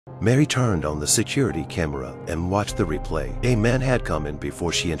Mary turned on the security camera and watched the replay. A man had come in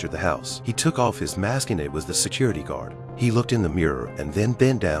before she entered the house. He took off his mask and it was the security guard. He looked in the mirror and then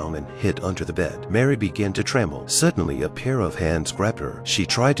bent down and hid under the bed. Mary began to tremble. Suddenly, a pair of hands grabbed her. She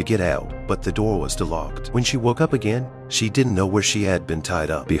tried to get out, but the door was still locked. When she woke up again, she didn't know where she had been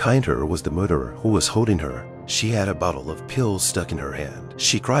tied up. Behind her was the murderer who was holding her. She had a bottle of pills stuck in her hand.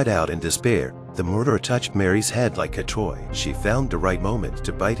 She cried out in despair. The murderer touched Mary's head like a toy. She found the right moment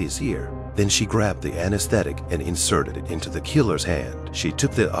to bite his ear. Then she grabbed the anesthetic and inserted it into the killer's hand. She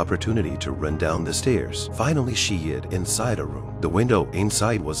took the opportunity to run down the stairs. Finally, she hid inside a room. The window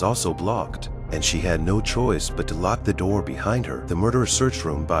inside was also blocked, and she had no choice but to lock the door behind her. The murderer searched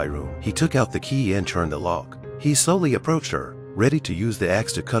room by room. He took out the key and turned the lock. He slowly approached her, ready to use the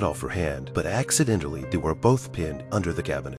axe to cut off her hand, but accidentally they were both pinned under the cabinet.